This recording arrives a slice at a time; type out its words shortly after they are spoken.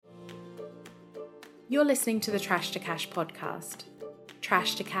You're listening to the Trash to Cash podcast.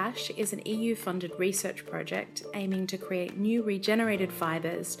 Trash to Cash is an EU-funded research project aiming to create new regenerated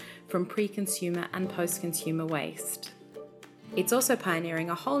fibres from pre-consumer and post-consumer waste. It's also pioneering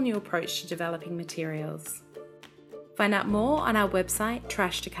a whole new approach to developing materials. Find out more on our website,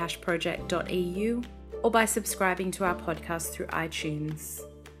 trashtocashproject.eu, or by subscribing to our podcast through iTunes.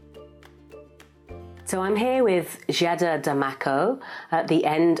 So I'm here with Jada Damaco at the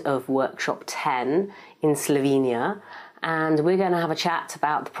end of Workshop 10 in Slovenia, and we're going to have a chat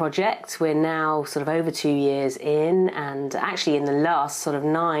about the project. We're now sort of over 2 years in, and actually in the last sort of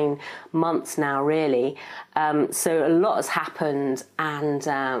 9 months now, really. So a lot has happened, and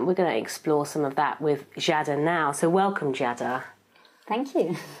we're going to explore some of that with Jada now. So welcome, Jada. Thank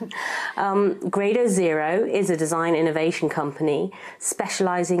you. Grado Zero is a design innovation company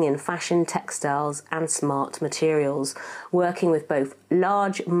specialising in fashion, textiles and smart materials, working with both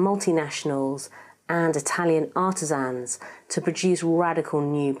large multinationals and Italian artisans to produce radical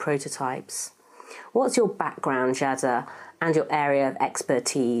new prototypes. What's your background, Jada, and your area of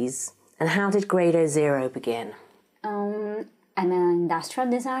expertise? And how did Grado Zero begin? I'm an industrial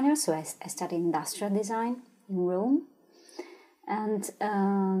designer, so I studied industrial design in Rome. And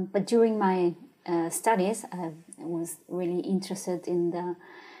but during my studies, I was really interested in the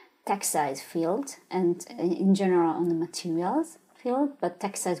textiles field and in general on the materials field. But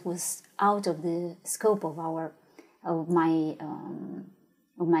textiles was out of the scope of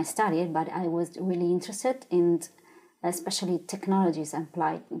my study. But I was really interested in especially technologies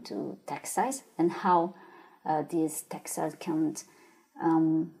applied to textiles and how these textiles can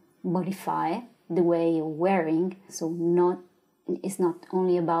modify the way you're wearing. So it's not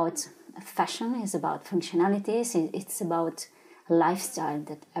only about fashion, it's about functionalities, it's about a lifestyle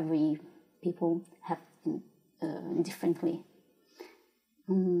that every people have differently.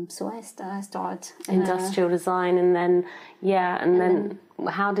 So I start industrial design, and then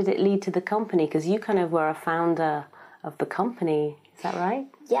how did it lead to the company? Because you kind of were a founder of the company, is that right?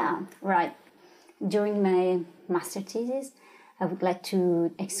 Yeah, right. During my master thesis, I would like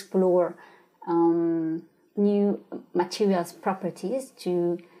to explore new materials properties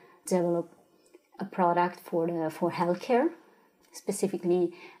to develop a product for healthcare,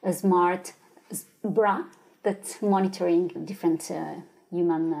 specifically a smart bra that's monitoring different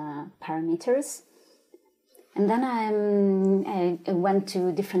human parameters. And then I went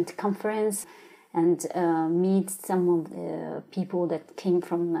to different conferences and meet some of the people that came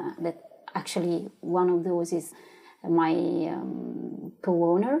from that. Actually, one of those is my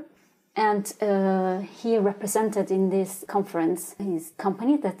co-owner. And he represented in this conference his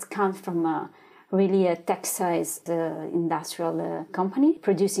company that comes from really a textiles industrial company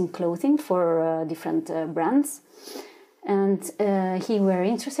producing clothing for different brands. And he were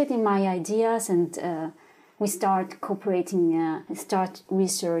interested in my ideas, and we start cooperating, start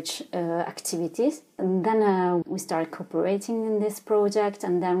research activities. And then we start cooperating in this project,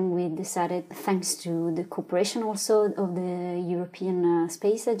 and then we decided, thanks to the cooperation also of the European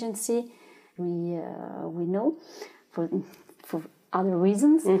Space Agency, we know for other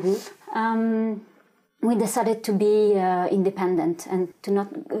reasons, we decided to be independent and to not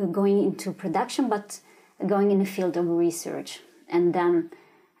going into production, but going in the field of research. And then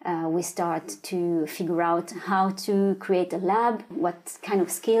we start to figure out how to create a lab, what kind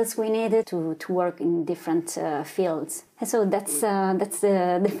of skills we needed to work in different fields. And so that's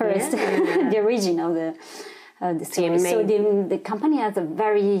the first, the origin of the story. So the company has a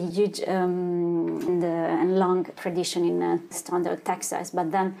very huge and long tradition in standard textiles,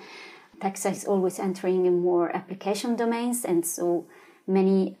 but then textiles always entering in more application domains, and so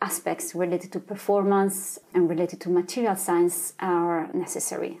many aspects related to performance and related to material science are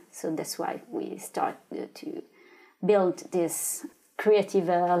necessary. So that's why we start to build this creative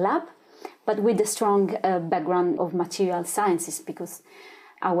lab, but with a strong background of material sciences, because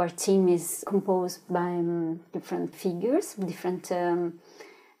our team is composed by different figures, different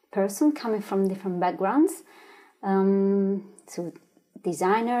persons coming from different backgrounds. So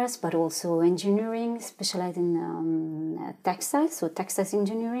designers, but also engineering, specialized in textiles, so textiles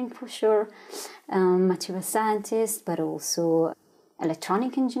engineering for sure, material scientists, but also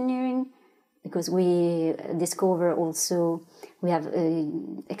electronic engineering, because we discover also we have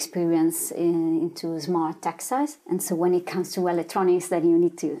experience into smart textiles, and so when it comes to electronics, then you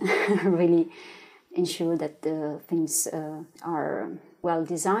need to really ensure that the things are well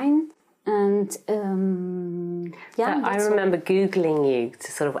designed. And I remember Googling you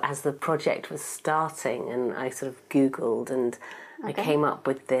to sort of as the project was starting, and I sort of Googled and I came up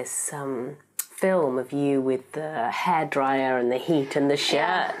with this film of you with the hairdryer and the heat and the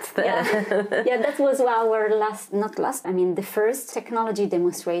shirt. Yeah, that was our the first technology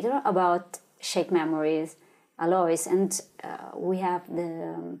demonstrator about shape memories alloys, and we have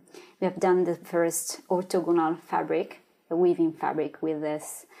done the first orthogonal fabric, a weaving fabric with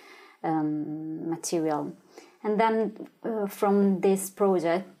this material, and then from this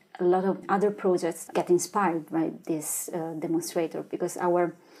project, a lot of other projects get inspired by this demonstrator, because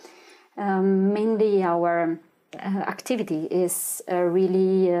mainly our activity is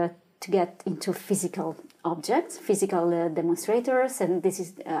really to get into physical objects, physical demonstrators, and this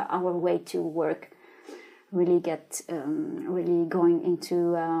is our way to work. Really going into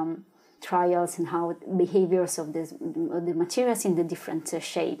trials and how behaviors of the materials in the different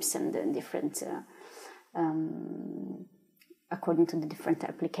shapes and the different according to the different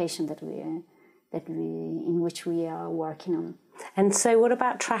application that we in which we are working on. And so, what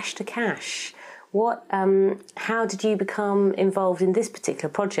about Trash to Cash? How did you become involved in this particular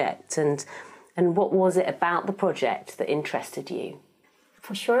project, and what was it about the project that interested you?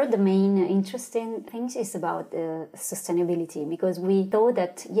 For sure, the main interesting things is about sustainability, because we thought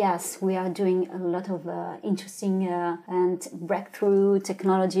that, yes, we are doing a lot of interesting and breakthrough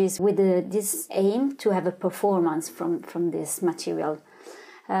technologies with this aim to have a performance from this material.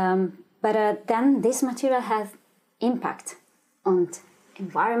 But then this material has impact on the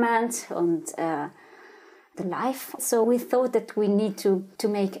environment, on the life. So we thought that we need to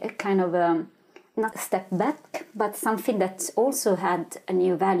make a kind of not a step back, but something that also had a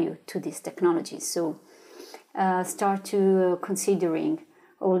new value to this technology. So start to considering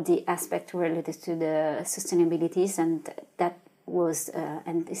all the aspects related to the sustainabilities, and that was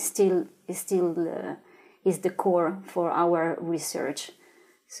and is still is the core for our research.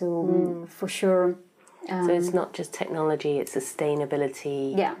 So for sure. So it's not just technology; it's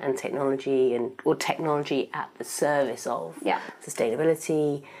sustainability and technology, or technology at the service of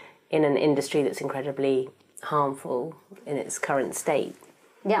sustainability in an industry that's incredibly harmful in its current state.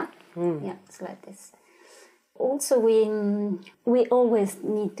 Yeah, it's like this. Also, we always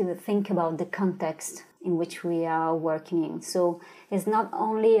need to think about the context in which we are working in. So it's not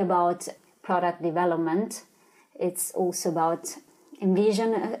only about product development; it's also about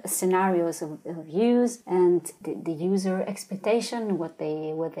envision scenarios of use and the user expectation, what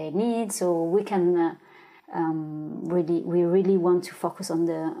they need. So we can. We really want to focus on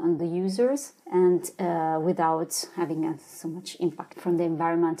the users, and without having so much impact from the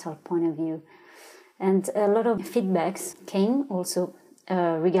environmental point of view. And a lot of feedbacks came also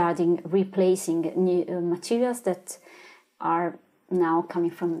regarding replacing new materials that are now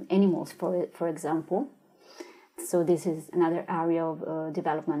coming from animals, for example. So this is another area of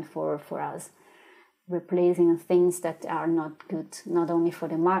development for us, replacing things that are not good, not only for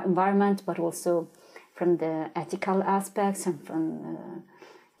the environment, but also from the ethical aspects and from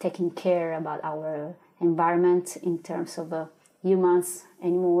taking care about our environment in terms of humans,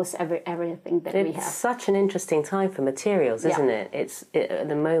 animals, everything that we have. It's such an interesting time for materials, isn't it? At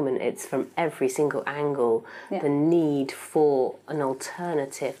the moment, it's from every single angle, the need for an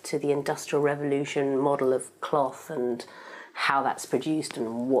alternative to the Industrial Revolution model of cloth and how that's produced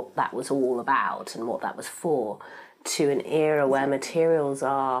and what that was all about and what that was for, to an era where materials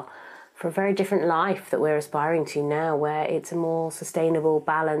are for a very different life that we're aspiring to now, where it's a more sustainable,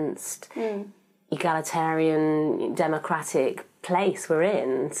 balanced, egalitarian, democratic place we're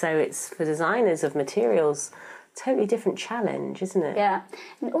in. So it's, for designers of materials, a totally different challenge, isn't it? Yeah,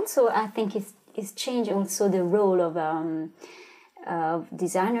 and also I think it's changed also the role of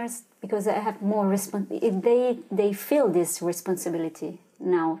designers, because they have more they feel this responsibility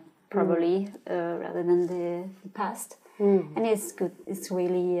now, probably, rather than the past. And it's good. It's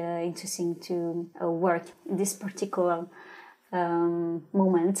really interesting to work in this particular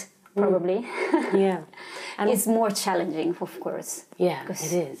moment, probably. And it's more challenging, of course. Yeah,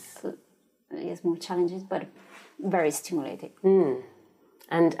 it is. It's more challenging, but very stimulating.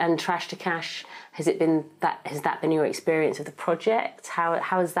 And Trash to Cash, has that been your experience of the project? How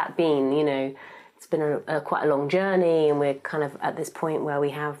has that been? You know, it's been quite a long journey, and we're kind of at this point where we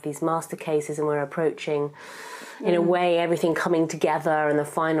have these master cases, and we're approaching, in a way, everything coming together and the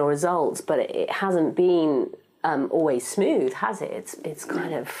final results. But it hasn't been always smooth, has it? It's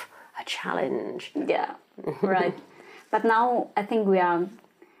kind of a challenge. Yeah, right. But now I think we are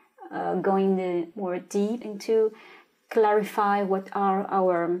going more deep into clarify what are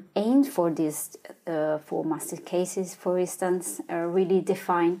our aims for this, for master cases, for instance, really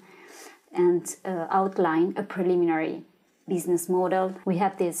define and outline a preliminary business model. We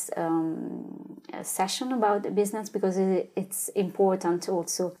have this session about the business because it's important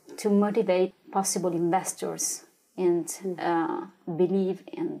also to motivate possible investors and believe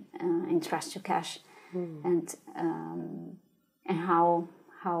in Trash to Cash, and how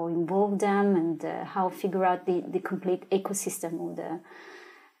involve them, and how figure out the complete ecosystem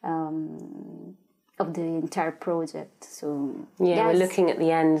of the entire project. So we're looking at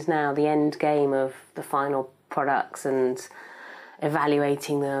the end now, the end game of the final products, and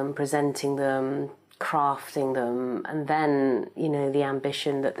evaluating them, presenting them, crafting them, and then, you know, the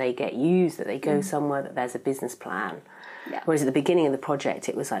ambition that they get used, that they go somewhere, that there's a business plan. Yeah. Whereas at the beginning of the project,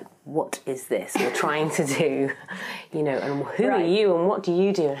 it was like, what is this we're trying to do? You know, and who are you, and what do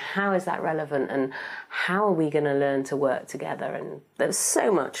you do, and how is that relevant, and how are we going to learn to work together? And there's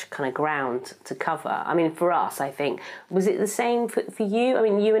so much kind of ground to cover. I mean, for us, I think, was it the same for you? I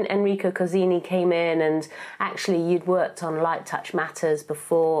mean, you and Enrico Cozzini came in, and actually you'd worked on Light Touch Matters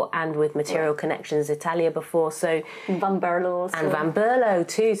before, and with Material Connections Italia before, so Van Berlo. And Van Berlo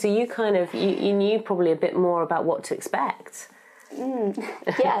too, so you kind of, you knew probably a bit more about what to expect.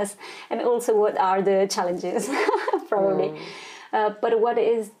 Yes, and also what are the challenges, probably. But what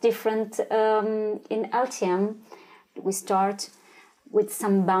is different in LTM, we start with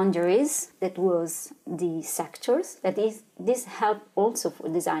some boundaries. That was the sectors. This helped also for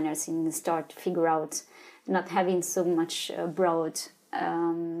designers in the start to figure out, not having so much broad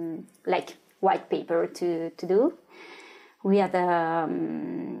like white paper to do. We had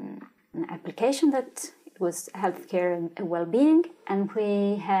an application that was healthcare and well-being, and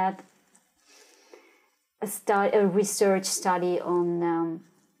we had a research study on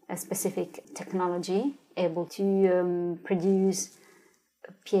a specific technology able to produce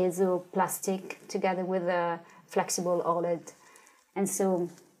piezo plastic together with a flexible OLED, and so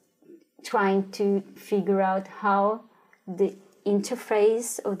trying to figure out how the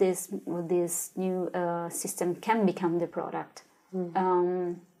interface of this new system can become the product.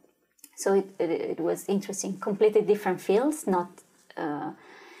 So it was interesting, completely different fields,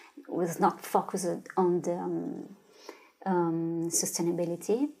 was not focused on the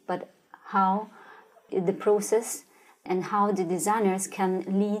sustainability, but how the process and how the designers can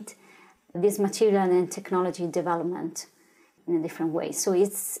lead this material and technology development in a different way. So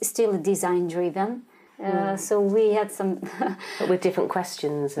it's still design driven. So we had some but with different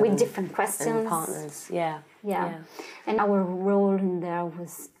questions. With different questions. And partners, yeah. And our role in there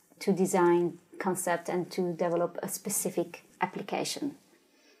was to design concept and to develop a specific application,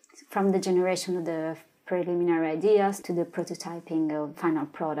 from the generation of the preliminary ideas to the prototyping of final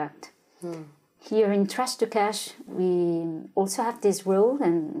product. Here in Trash to Cash, we also have this role,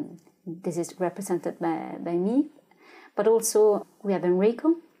 and this is represented by me, but also we have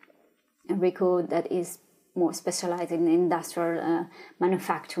Enrico that is more specialized in industrial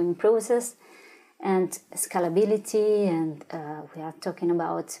manufacturing process and scalability, and we are talking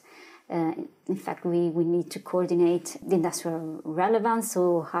about in fact we need to coordinate the industrial relevance,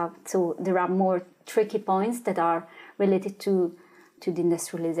 so there are more tricky points that are related to the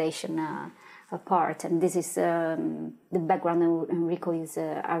industrialization part, and this is the background of Enrico is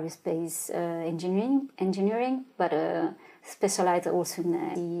aerospace engineering, but specialized also in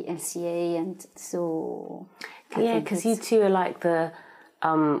the LCA, and so because you two are like the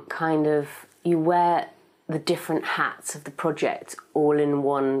kind of, you wear the different hats of the project all in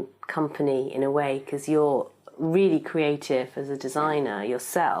one company in a way, because you're really creative as a designer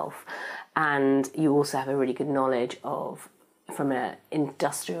yourself, and you also have a really good knowledge of, from an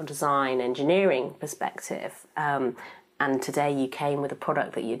industrial design engineering perspective, and today you came with a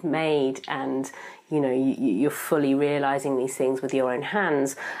product that you'd made, and you know you're fully realizing these things with your own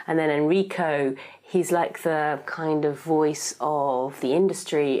hands. And then Enrico, he's like the kind of voice of the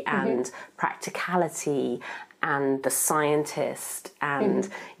industry and practicality and the scientist, and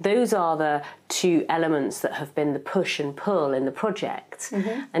those are the two elements that have been the push and pull in the project.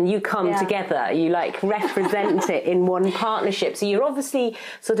 And you come together, you like represent it in one partnership. So you're obviously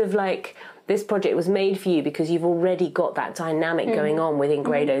sort of like, this project was made for you because you've already got that dynamic going on within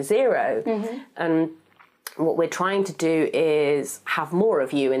Grado Zero. And what we're trying to do is have more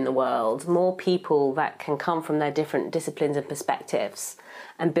of you in the world, more people that can come from their different disciplines and perspectives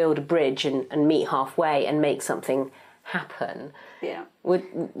and build a bridge and meet halfway and make something happen.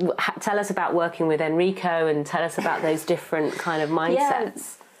 Tell us about working with Enrico, and tell us about those different kind of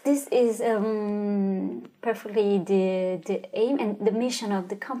mindsets. This is perfectly the aim and the mission of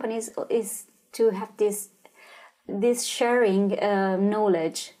the companies is to have this sharing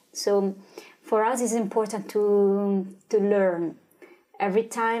knowledge. So for us, it's important to learn. Every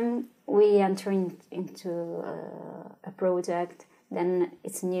time we enter into a project, then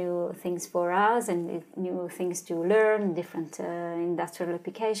it's new things for us and new things to learn, different industrial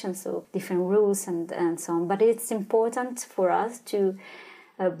applications, so different rules and so on. But it's important for us to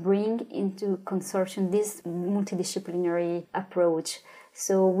bring into consortium this multidisciplinary approach.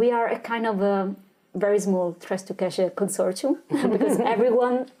 So we are a kind of a very small Trash to Cash consortium because every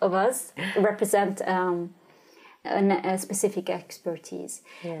one of us represent a specific expertise,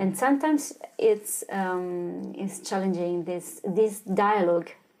 and sometimes it's challenging this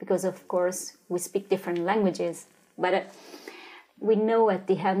dialogue because of course we speak different languages, but we know at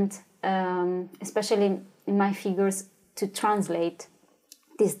the end, especially in my figures, to translate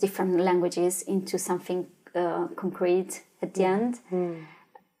these different languages into something concrete at the end.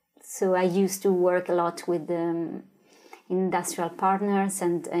 So I used to work a lot with industrial partners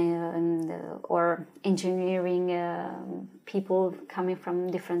and or engineering people coming from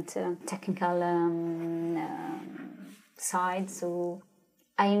different technical sides. So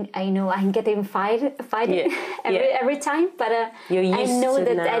I know I'm getting fighting every time, but I know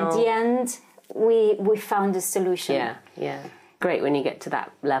that now, at the end we found a solution. Great when you get to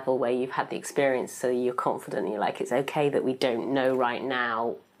that level where you've had the experience, so you're confident, you're like, it's okay that we don't know right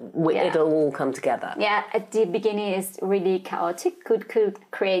now, it'll all come together. At the beginning it's really chaotic, could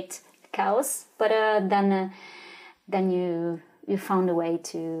create chaos, but then you found a way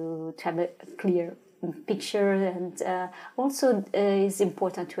to have a clear picture, and also it's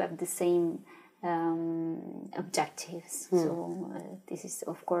important to have the same objectives. So this is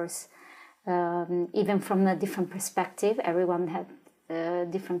of course even from a different perspective, everyone had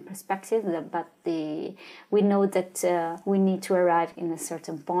different perspectives, but we know that we need to arrive in a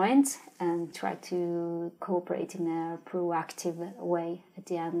certain point and try to cooperate in a proactive way at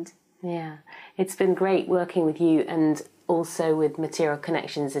the end. It's been great working with you and also with Material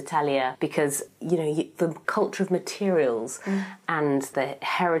Connections Italia, because the culture of materials and the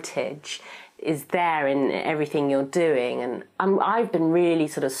heritage is there in everything you're doing, and I've been really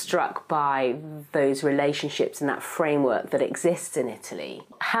sort of struck by those relationships and that framework that exists in Italy.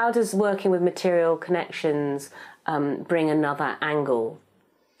 How does working with Material Connections bring another angle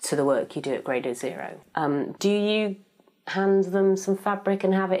to the work you do at Grado Zero? Do you hand them some fabric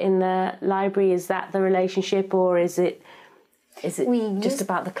and have it in their library? Is that the relationship, or is it just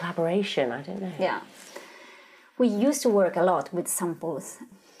about the collaboration? I don't know. We used to work a lot with samples.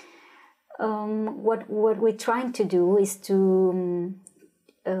 What we're trying to do is to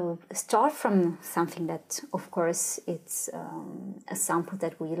start from something that, of course, it's a sample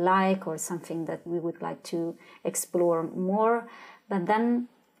that we like or something that we would like to explore more, but then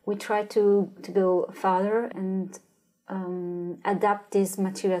we try to go further and adapt this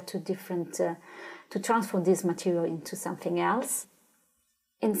material to different, to transform this material into something else.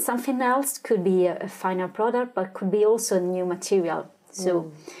 And something else could be a final product, but could be also a new material.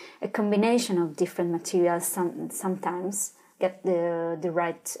 So a combination of different materials sometimes get the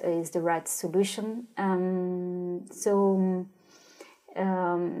right solution.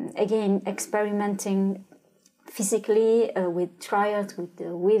 Again, experimenting physically with trials, with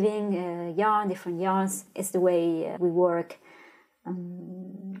weaving different yarns is the way we work.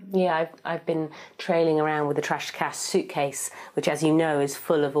 I've been trailing around with the Trash to Cash suitcase, which, as you know, is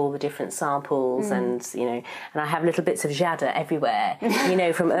full of all the different samples, and I have little bits of jada everywhere.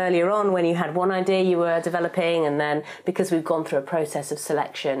 From earlier on when you had one idea you were developing, and then because we've gone through a process of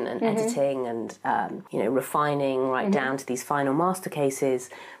selection and editing and refining down to these final master cases,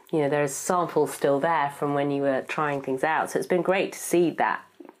 there's samples still there from when you were trying things out. So it's been great to see that.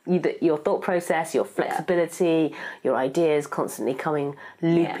 Your thought process, your flexibility, your ideas constantly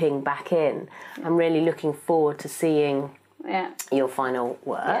looping back in. I'm really looking forward to seeing your final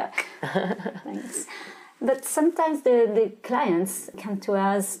work. Thanks. But sometimes the clients come to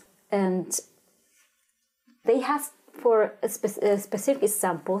us and they ask for specific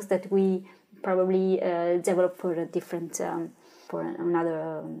samples that we probably develop for a different, for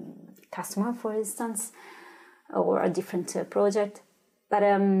another customer, for instance, or a different project. But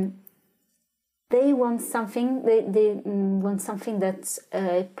they want something. They want something that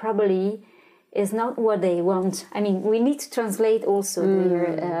probably is not what they want. I mean, we need to translate also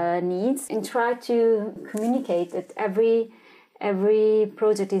their needs and try to communicate that every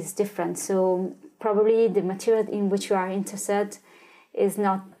project is different. So probably the material in which you are interested is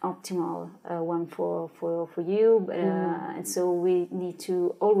not optimal one for you. And so we need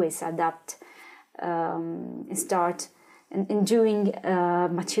to always adapt and start. And doing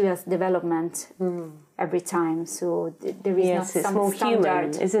materials development every time, so there is not some it's more standard.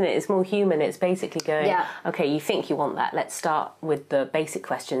 Human, isn't it? It's more human. It's basically going, okay, you think you want that. Let's start with the basic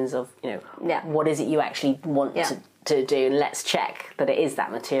questions of, what is it you actually want to do, and let's check that it is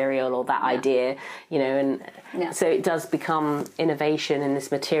that material or that idea, you know, and so it does become innovation in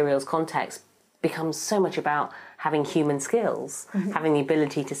this materials context becomes so much about having human skills, having the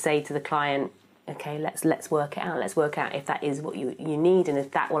ability to say to the client, okay, let's work it out. Let's work out if that is what you need, and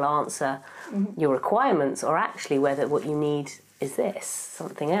if that will answer your requirements, or actually whether what you need is this,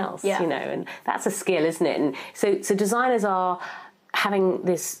 something else, you know, and that's a skill, isn't it? And so designers are having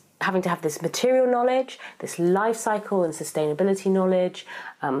to have this material knowledge, this life cycle and sustainability knowledge,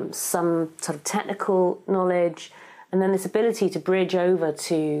 some sort of technical knowledge, and then this ability to bridge over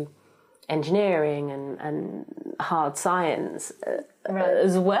to engineering and hard science,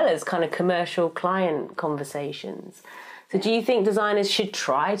 as well as kind of commercial client conversations. So do you think designers should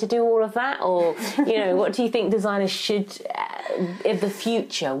try to do all of that? Or, you know, what do you think designers should, in the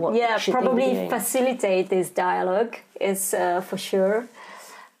future, what should probably they be doing? facilitate this dialogue is for sure.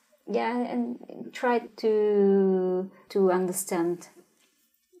 Yeah, and try to understand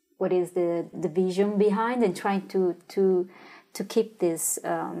what is the vision behind, and try to keep this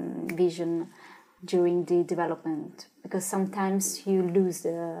vision during the development, because sometimes you lose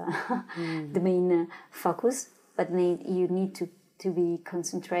the main focus, but you need to be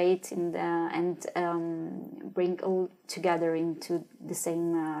concentrate and bring all together into the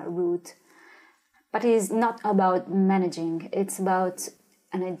same route. But it is not about managing, it's about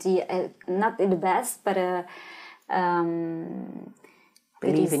an idea, not in the best, but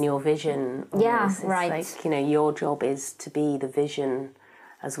believe in your vision. It's right. Like, you know, your job is to be the vision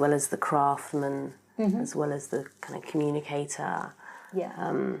as well as the craftsman, as well as the kind of communicator.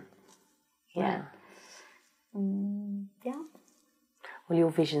 Well,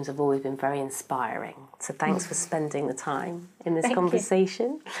 your visions have always been very inspiring. So thanks for spending the time in this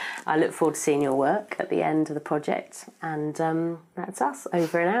conversation. I look forward to seeing your work at the end of the project. And that's us,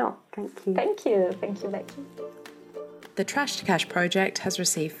 over and out. Thank you. Thank you. Thank you, Becky. The Trash to Cash project has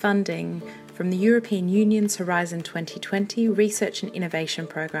received funding from the European Union's Horizon 2020 Research and Innovation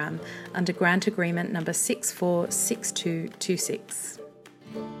Programme under Grant Agreement number 646226.